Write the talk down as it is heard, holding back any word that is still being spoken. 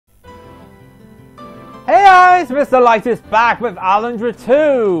guys, Mr. Light is back with Alundra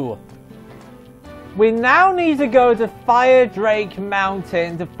 2. We now need to go to Firedrake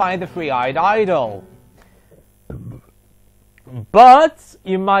Mountain to find the three-eyed idol. But,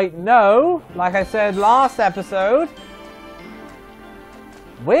 you might know, like I said last episode,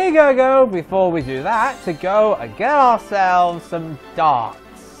 we're gonna go, before we do that, to go and get ourselves some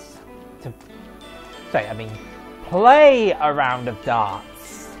darts. Play a round of darts.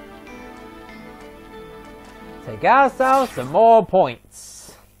 To get ourselves some more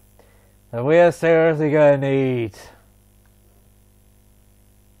points that we're seriously gonna need.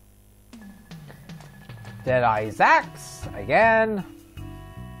 Deadeye's axe again.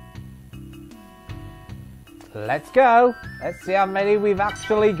 Let's go. Let's see how many we've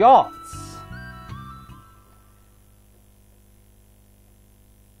actually got.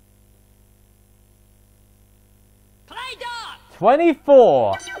 Play dart.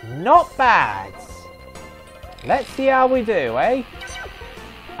 24. Not bad. Let's see how we do, eh?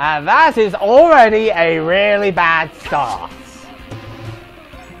 And that is already a really bad start.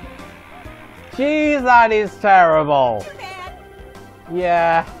 Jeez, that is terrible. Too bad.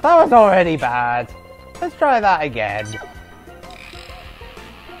 Yeah, that was already bad. Let's try that again.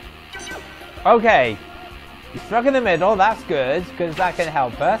 Okay. You struck in the middle, that's good, because that can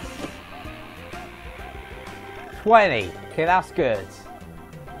help us. 20. Okay, that's good.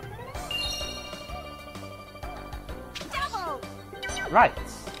 Double. Right.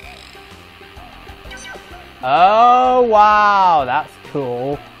 Oh, wow, that's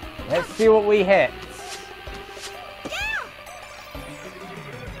cool. Let's see what we hit. Yeah.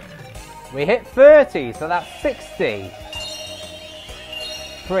 We hit 30, so that's 60.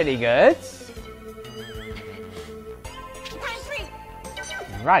 Pretty good. Times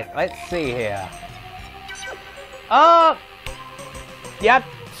 3. Right, let's see here. Oh! Yep,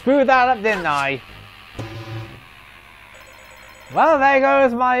 screwed that up, didn't I? Well, there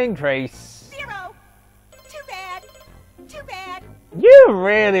goes my increase. 0. Too bad. Too bad. You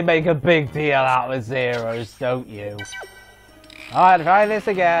really make a big deal out of zeros, don't you? Alright, try this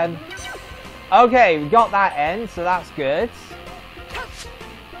again. Okay, we got that end, so that's good.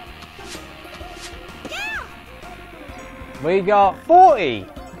 Yeah. We got 40.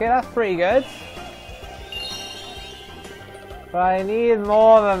 Okay, that's pretty good. But I need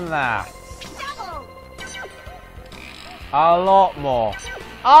more than that. Double. A lot more.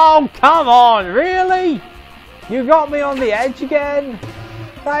 Oh, come on, really? You got me on the edge again?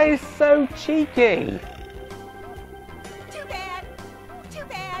 That is so cheeky. Too bad. Too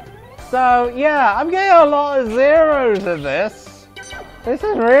bad. So, yeah, I'm getting a lot of zeros in this. This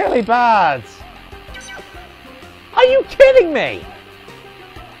is really bad. Are you kidding me?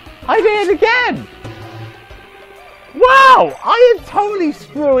 I did it again. Wow, I am totally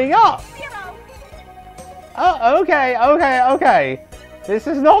screwing up. 0. Oh, okay. This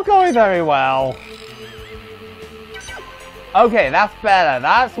is not going very well. Okay, that's better.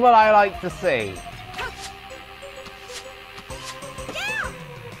 That's what I like to see. Yeah.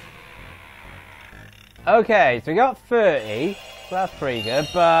 Okay, so we got 30. So that's pretty good,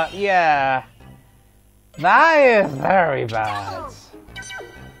 but yeah. That is very bad.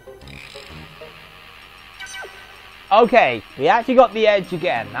 Okay, we actually got the edge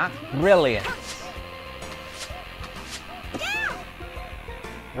again. That's brilliant. Yeah.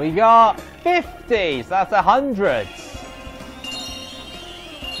 We got 50, so that's 100.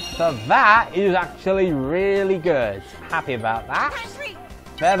 So that is actually really good. Happy about that. Times 3.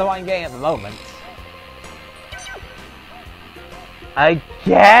 They're the one I'm getting at the moment.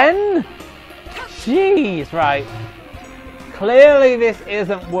 Again? Jeez, right. Clearly this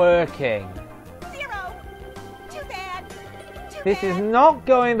isn't working. 0. Too bad. Too This bad. is not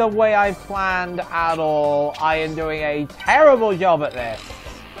going the way I planned at all. I am doing a terrible job at this.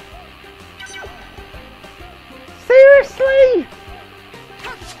 Seriously?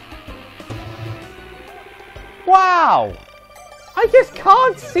 Wow! I just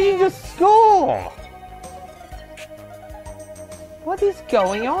can't see the score! What is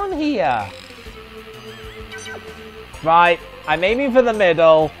going on here? Right, I'm aiming for the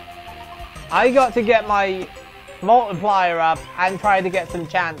middle. I got to get my multiplier up and try to get some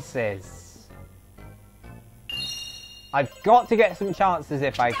chances. I've got to get some chances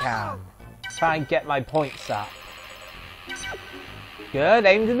if I can. Try and get my points up. Good,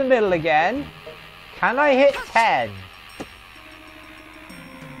 aimed in the middle again. Can I hit 10?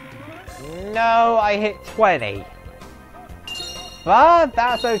 No, I hit 20. But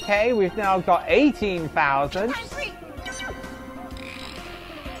that's okay, we've now got 18,000. Times 3.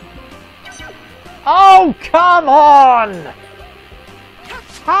 Oh, come on!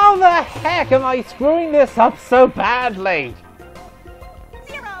 How the heck am I screwing this up so badly?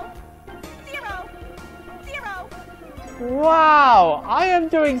 0, 0, 0. Wow, I am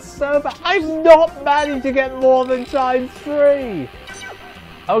doing so bad. I've not managed to get more than ×3.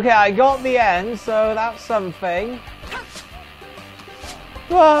 Okay, I got the end, so that's something.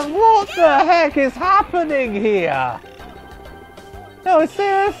 But what the heck is happening here? No,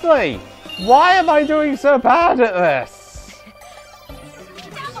 seriously. Why am I doing so bad at this?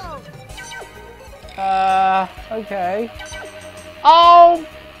 Okay. Oh!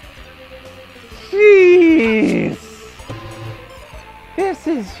 Jeez! This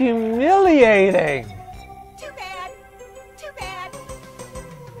is humiliating! Too bad! Too bad!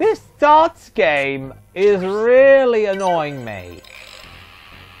 This darts game is really annoying me.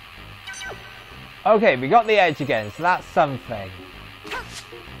 Okay, we got the edge again, so that's something.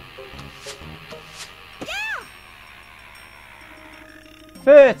 Yeah!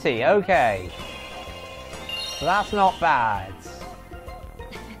 30, okay. So that's not bad.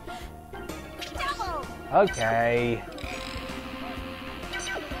 Double! Okay.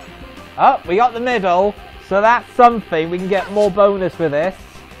 Oh, we got the middle, so that's something. We can get more bonus with this.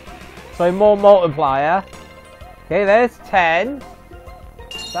 So more multiplier. Okay, there's 10.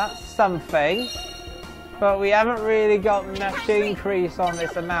 That's something. But we haven't really got much increase on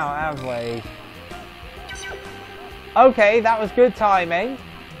this amount, have we? Okay, that was good timing.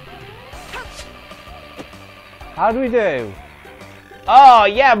 How do we do? Oh,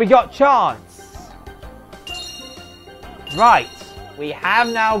 yeah, we got chance. Right. We have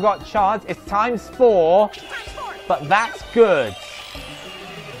now got chance. It's ×4. But that's good.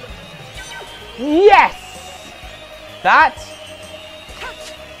 Yes! That's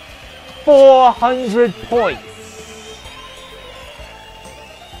 400 points.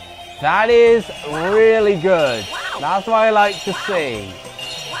 That is really good. That's what I like to see.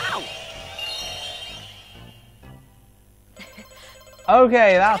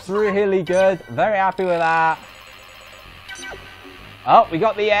 Okay, that's really good. Very happy with that. Oh, we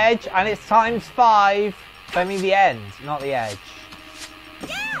got the edge, and it's ×5. I mean the end, not the edge.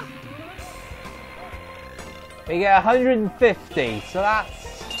 We get 150, so that's...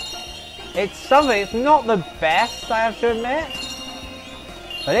 It's something. It's not the best, I have to admit.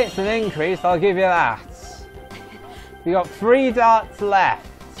 But it's an increase, I'll give you that. We got 3 darts left.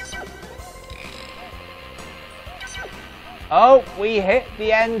 Oh, we hit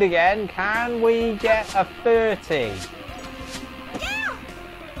the end again. Can we get a 30? Yeah.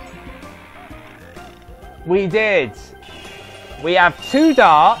 We did. We have 2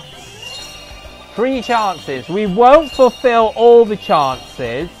 darts, 3 chances. We won't fulfill all the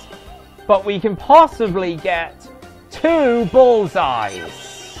chances, but we can possibly get 2 bullseyes.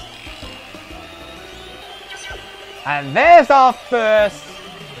 And there's our first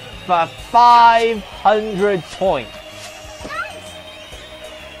for 500 points.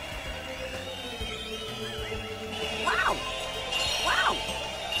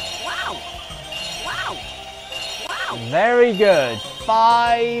 Very good.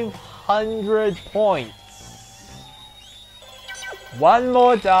 500 points. 1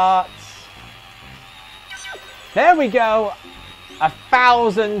 more dart. There we go.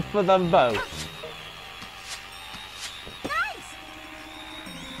 1,000 for them both. Nice.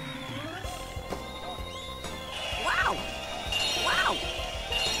 Wow. Wow.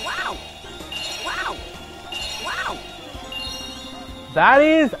 Wow. Wow. Wow. That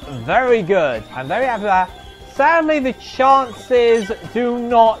is very good. I'm very happy with that. Sadly, the chances do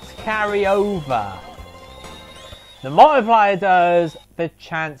not carry over. The multiplier does, the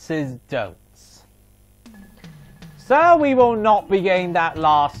chances don't. So we will not be getting that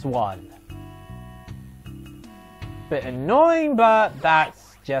last one. Bit annoying, but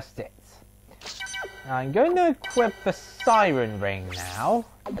that's just it. Now I'm going to equip the Siren Ring now.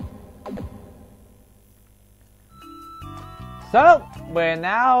 So, we're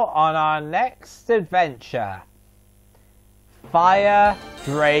now on our next adventure.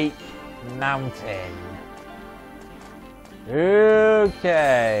 Firedrake Mountain.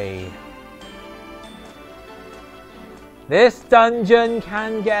 Okay. This dungeon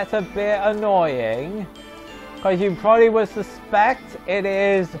can get a bit annoying, because you probably would suspect it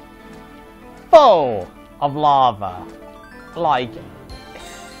is full of lava. Like,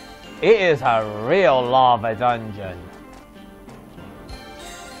 it is a real lava dungeon.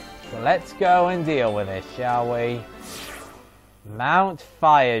 So let's go and deal with it, shall we? Mount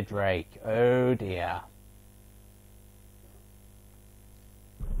Firedrake. Oh dear.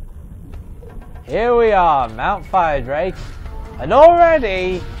 Here we are, Mount Firedrake. And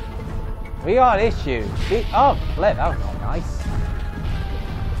already we got issues. Oh, flip, that was not nice.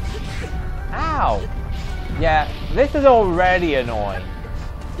 Ow! Yeah, this is already annoying.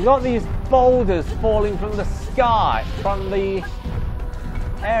 You got these boulders falling from the sky, from the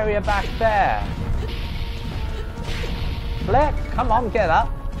area back there. Flip, come on, get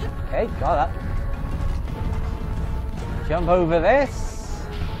up. Okay, got up. Jump over this.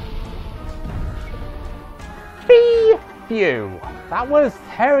 Phew. That was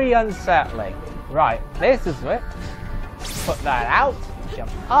very unsettling. Right, this is it. Put that out.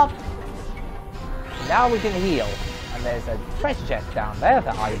 Jump up. Now we can heal. And there's a treasure chest down there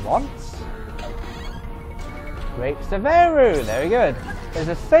that I want. Grapes of Eru. Very good. There's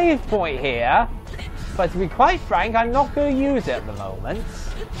a save point here. But to be quite frank, I'm not going to use it at the moment.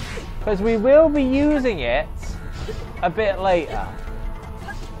 Because we will be using it a bit later.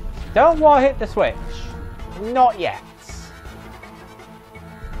 Don't want to hit the switch. Not yet.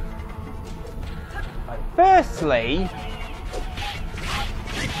 Right, firstly,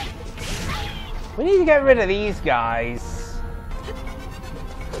 we need to get rid of these guys.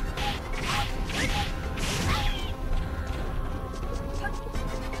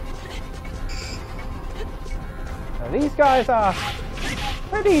 So these guys are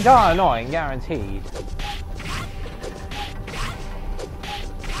pretty darn annoying, guaranteed.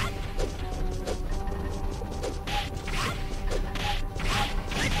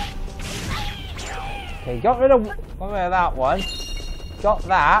 Okay, got rid of that one. Got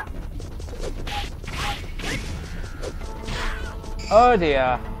that. Oh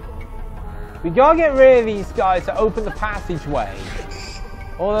dear. We gotta get rid of these guys to open the passageway.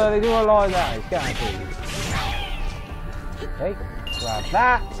 Although they do a lot of damage, guaranteed. Okay, grab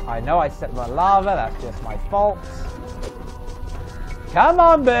that. I know I stepped on lava, that's just my fault. Come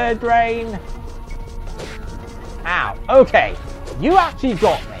on, bird brain. Ow. Okay, you actually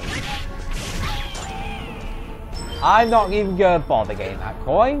got me. I'm not even gonna bother getting that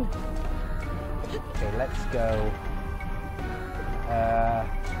coin. Okay, let's go.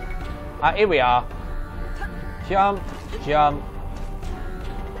 Here we are. Jump, jump.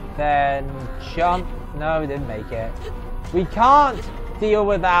 Then jump. No, we didn't make it. We can't deal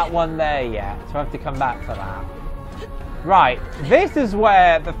with that one there yet, so I have to come back for that. Right, this is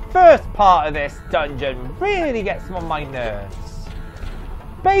where the first part of this dungeon really gets on my nerves.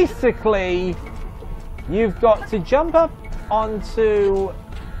 Basically, you've got to jump up onto...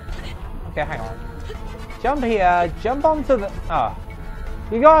 Okay, hang on. Jump here, jump onto the... Oh.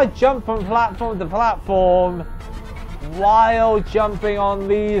 You gotta jump from platform to platform while jumping on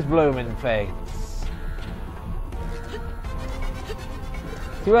these blooming things.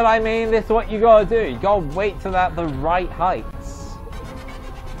 See what I mean? This is what you gotta do. You gotta wait till they're at the right heights.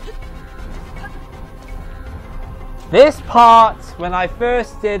 This part, when I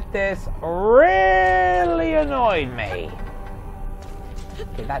first did this, really annoyed me.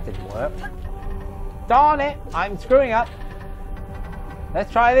 Okay, that didn't work. Darn it, I'm screwing up. Let's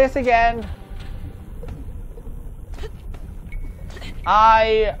try this again.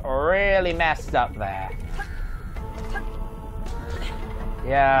 I really messed up there.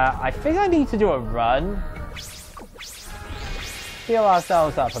 Yeah, I think I need to do a run. Heal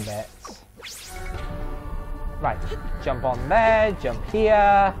ourselves up a bit. Right, jump on there, jump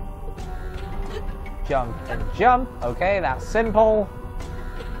here. Jump and jump. Okay, that's simple.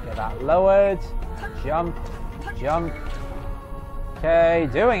 Get that lowered. Jump, jump. Okay,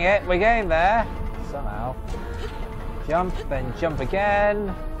 doing it. We're getting there. Somehow. Jump, then jump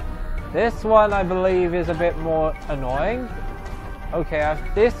again. This one, I believe, is a bit more annoying. Okay,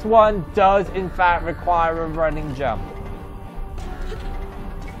 this one does, in fact, require a running jump.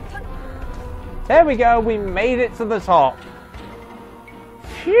 There we go. We made it to the top.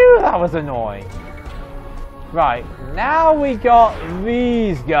 Phew, that was annoying. Right, now we got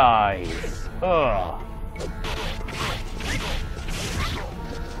these guys. Ugh.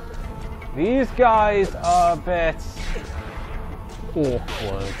 These guys are a bit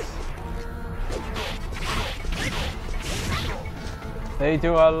awkward. They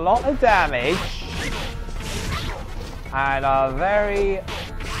do a lot of damage and are very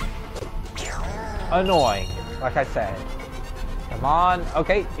annoying, like I said. Come on.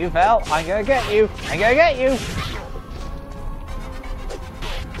 Okay, you fell. I'm gonna get you. I'm gonna get you.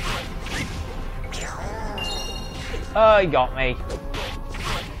 Oh, he got me.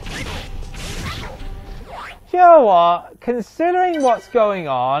 You know what? Considering what's going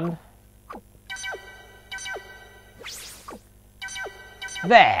on...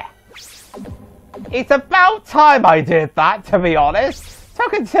 There. It's about time I did that, to be honest.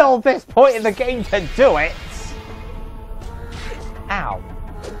 Took until this point in the game to do it. Ow.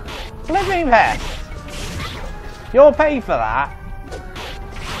 Flipping pest. You'll pay for that.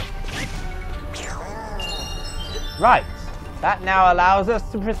 Right. That now allows us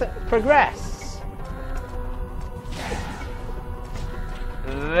to progress.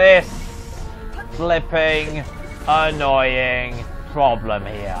 This flipping annoying problem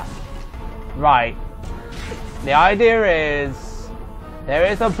here. Right. The idea is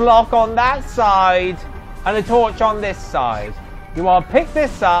there is a block on that side and a torch on this side. You want to pick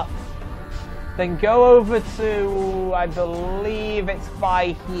this up, then go over to, I believe it's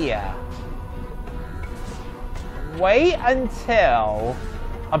by here. Wait until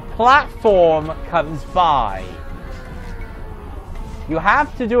a platform comes by. You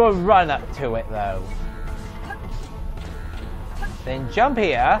have to do a run up to it though. Then jump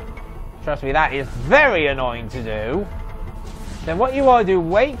here. Trust me, that is very annoying to do. Then what you want to do,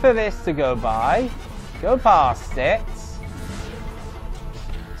 wait for this to go by. Go past it.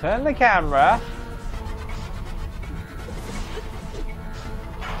 Turn the camera.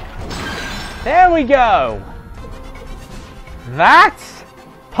 There we go. That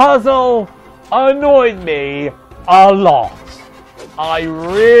puzzle annoyed me a lot. I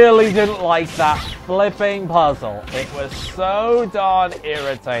really didn't like that flipping puzzle. It was so darn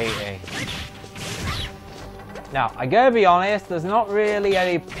irritating. Now, I gotta be honest, there's not really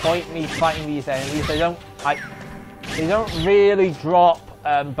any point in me fighting these enemies. They don't really drop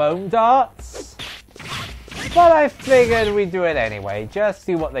bone darts. But I figured we'd do it anyway, just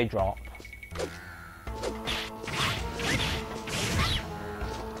see what they drop.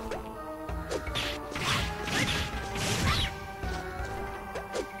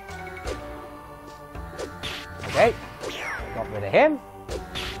 Okay, got rid of him.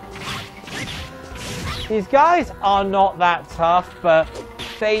 These guys are not that tough, but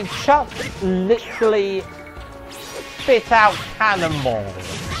they literally spit out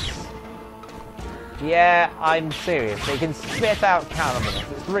cannonballs. Yeah, I'm serious. They can spit out cannonballs.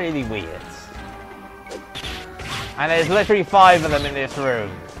 It's really weird. And there's literally 5 of them in this room.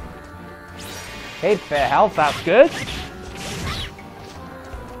 Okay, fair health, that's good.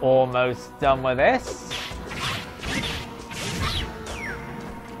 Almost done with this.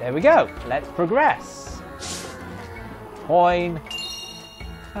 There we go. Let's progress. Coin.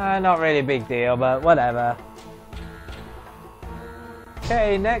 Not really a big deal, but whatever.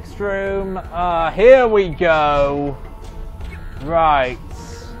 Okay, next room. Here we go. Right.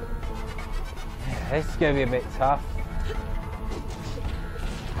 This is going to be a bit tough.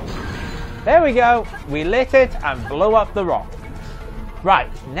 There we go. We lit it and blew up the rock.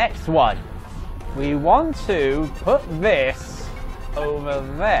 Right, next one. We want to put this over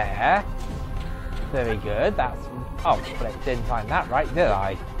there. Very good. That's... Oh, but I didn't find that right, did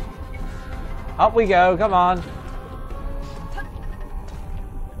I? Up we go. Come on.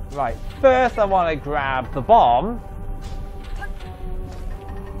 Right, first I want to grab the bomb.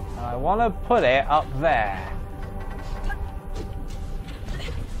 And I want to put it up there.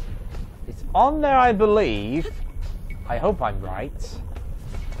 It's on there, I believe. I hope I'm right.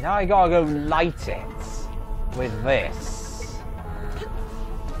 Now I gotta go light it with this.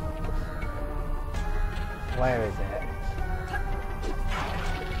 Where is it?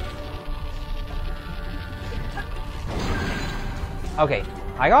 Okay,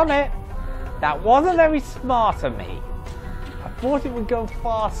 I got it. That wasn't very smart of me. I thought it would go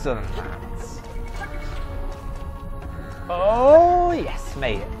faster than that. Oh, yes,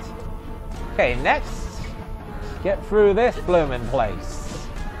 made it. Okay, next, get through this blooming place.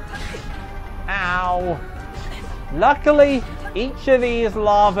 Ow. Luckily, each of these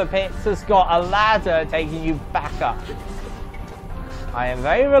lava pits has got a ladder taking you back up. I am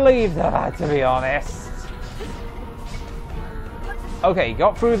very relieved of that, to be honest. Okay,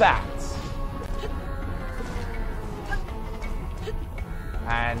 got through that.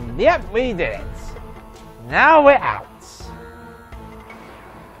 And yep, we did it. Now we're out.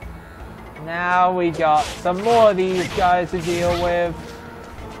 Now we got some more of these guys to deal with.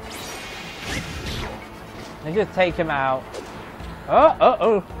 And just take him out.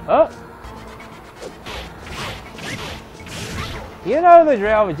 Oh. You know the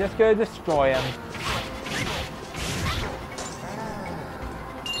drill, we're just going to destroy him.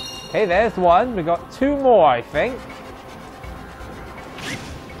 Okay, there's one. We got 2 more, I think.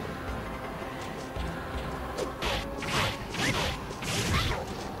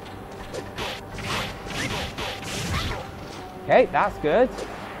 Okay, that's good.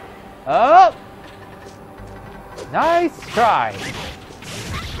 Oh! Nice try.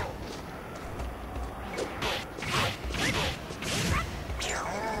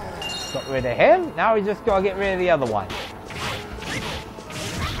 Got rid of him. Now we just gotta get rid of the other one.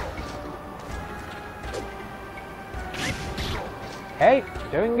 Okay,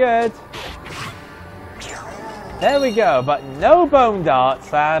 doing good. There we go, but no bone darts,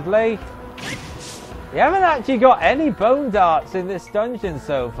 sadly. We haven't actually got any bone darts in this dungeon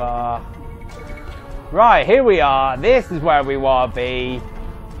so far. Right, here we are. This is where we want to be.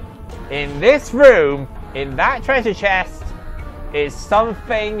 In this room, in that treasure chest, is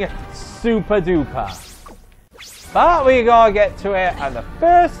something super duper. But we gotta get to it, and the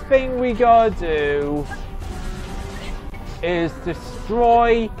first thing we gotta do is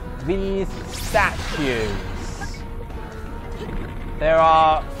destroy these statues. There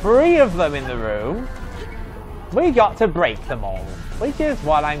are 3 of them in the room. We got to break them all, which is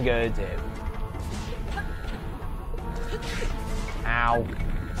what I'm gonna do. Ow. There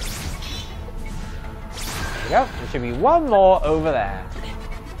we go. There should be one more over there.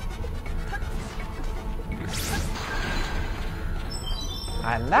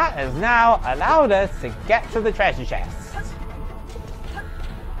 And that has now allowed us to get to the treasure chest.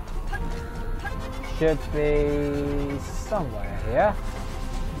 Should be somewhere here.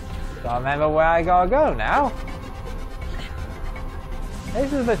 Can't remember where I gotta go now.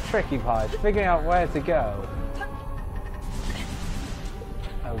 This is the tricky part, figuring out where to go.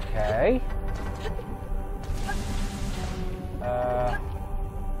 Okay.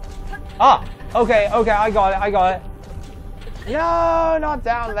 Okay, I got it. No, not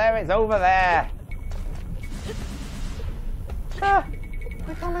down there, it's over there. Why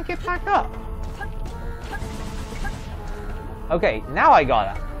can't I get back up? Okay, now I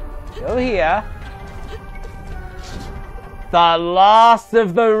got it. Go here. The last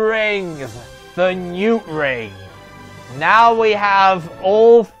of the rings. The Newt Ring. Now we have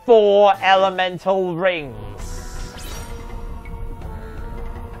all 4 elemental rings.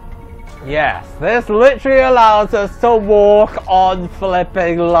 Yes, this literally allows us to walk on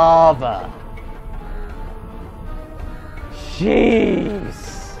flipping lava.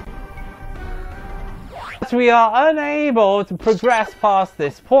 Jeez. But we are unable to progress past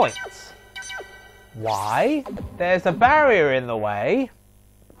this point. Why? There's a barrier in the way.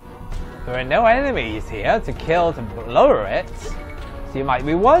 There are no enemies here to kill to lower it. So you might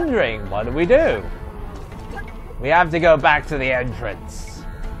be wondering, what do? We have to go back to the entrance.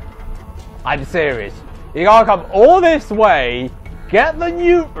 I'm serious. You gotta come all this way, get the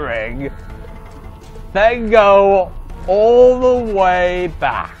Newt Ring, then go all the way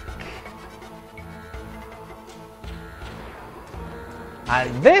back.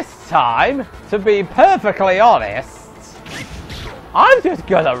 And this time, to be perfectly honest, I'm just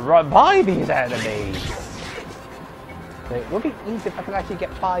gonna run by these enemies. So it would be easy if I could actually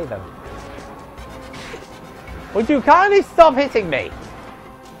get by them. Would you kindly stop hitting me?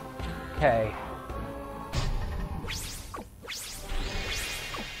 Okay.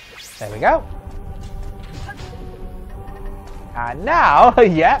 There we go. And now,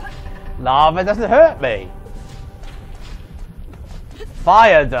 yep, lava doesn't hurt me.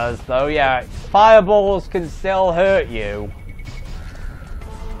 Fire does though, yeah. Fireballs can still hurt you.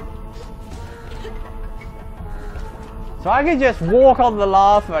 So I can just walk on the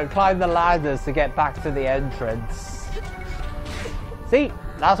lava and climb the ladders to get back to the entrance. See?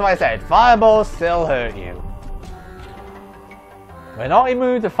 That's what I said. Fireballs still hurt you. We're not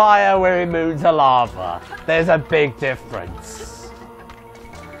immune to fire, we're immune to lava. There's a big difference.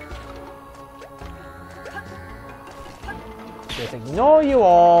 Just ignore you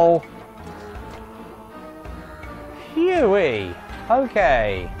all. Phewie.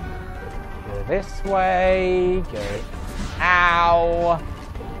 Okay. Go this way. Go. Ow.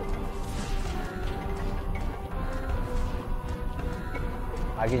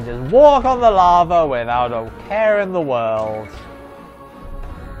 I can just walk on the lava without a care in the world.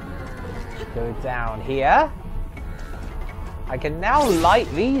 Go down here. I can now light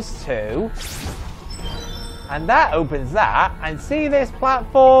these 2. And that opens that. And see this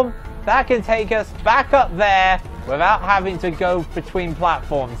platform? That can take us back up there without having to go between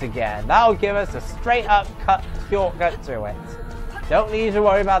platforms again. That'll give us a straight up shortcut to it. Don't need to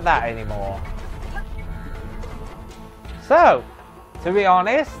worry about that anymore. So, to be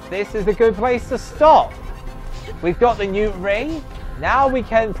honest, this is a good place to stop. We've got the Newt Ring. Now we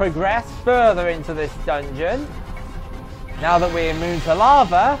can progress further into this dungeon. Now that we're immune to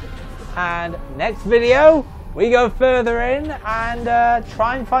lava. And next video, we go further in and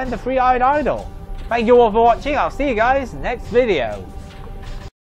try and find the 3-eyed idol. Thank you all for watching. I'll see you guys next video.